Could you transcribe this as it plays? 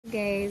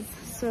Guys,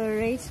 so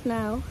right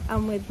now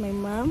I'm with my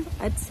mom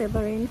at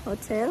Severin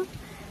Hotel.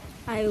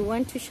 I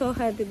want to show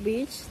her the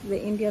beach,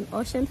 the Indian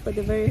Ocean, for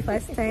the very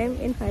first time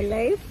in her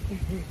life.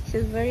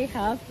 She's very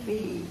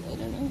happy. I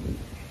don't know.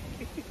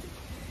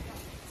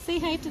 Say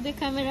hi to the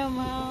camera,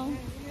 mom.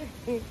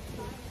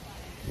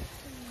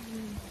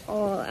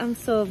 Oh, I'm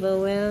so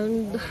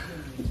overwhelmed.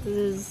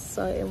 This is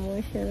so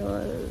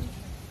emotional.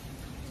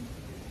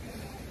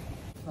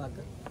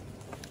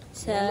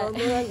 I'm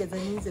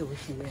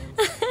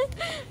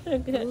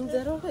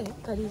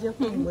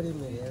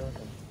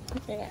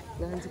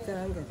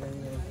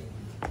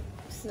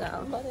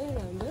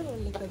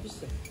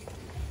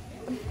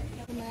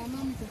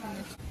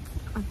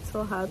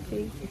so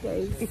happy,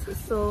 guys.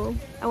 So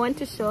I want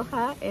to show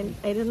her and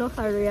I don't know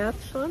her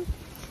reaction.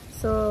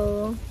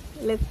 So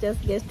let's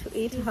just get to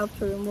it. I have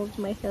to remove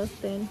my health,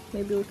 then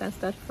maybe we can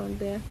start from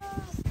there.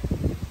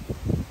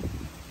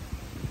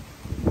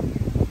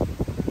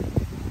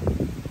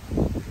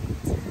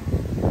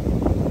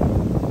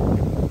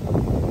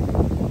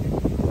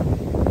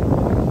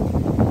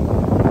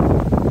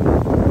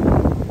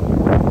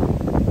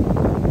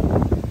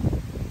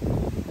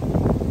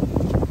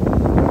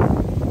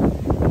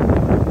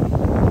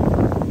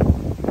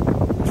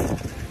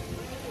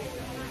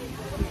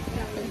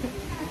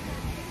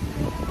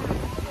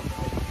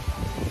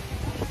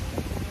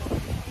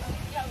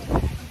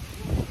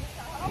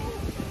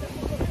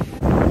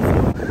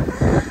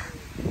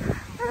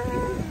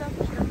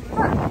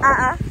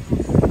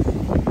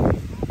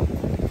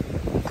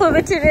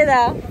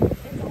 Kubitirira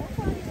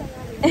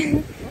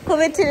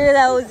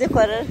kubitirira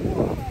uzikora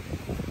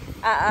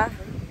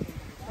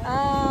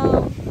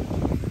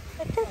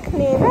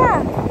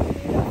teknira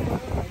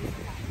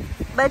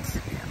but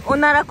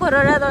unara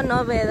kororado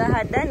no veda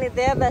hada ni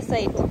the other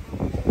side.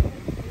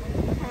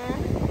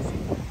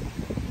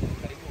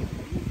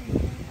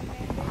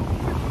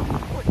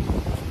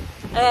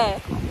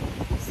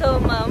 So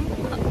mom,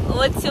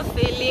 what's your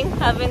feeling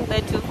having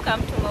that you've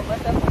come to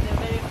Mombasa for the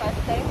very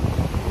first time?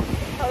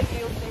 How do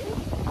you feel?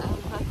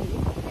 I'm happy.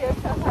 You're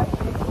so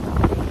happy.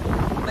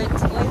 But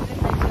why is it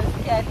that you're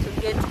scared to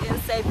get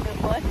inside the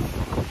boat?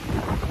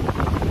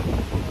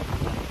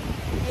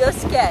 You're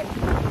scared?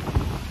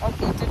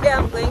 Okay, today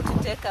I'm going to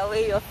take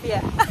away your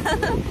fear.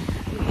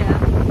 Yeah,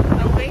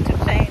 I'm going to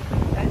try and do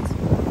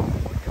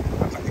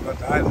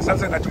that.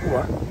 Sasa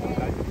nachukua.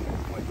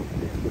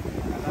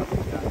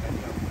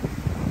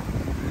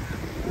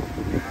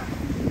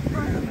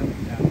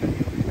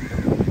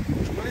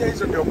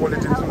 Hizo ndio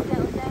quality nzuri.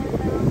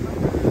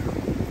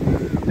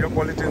 Ndio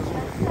quality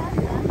nzuri.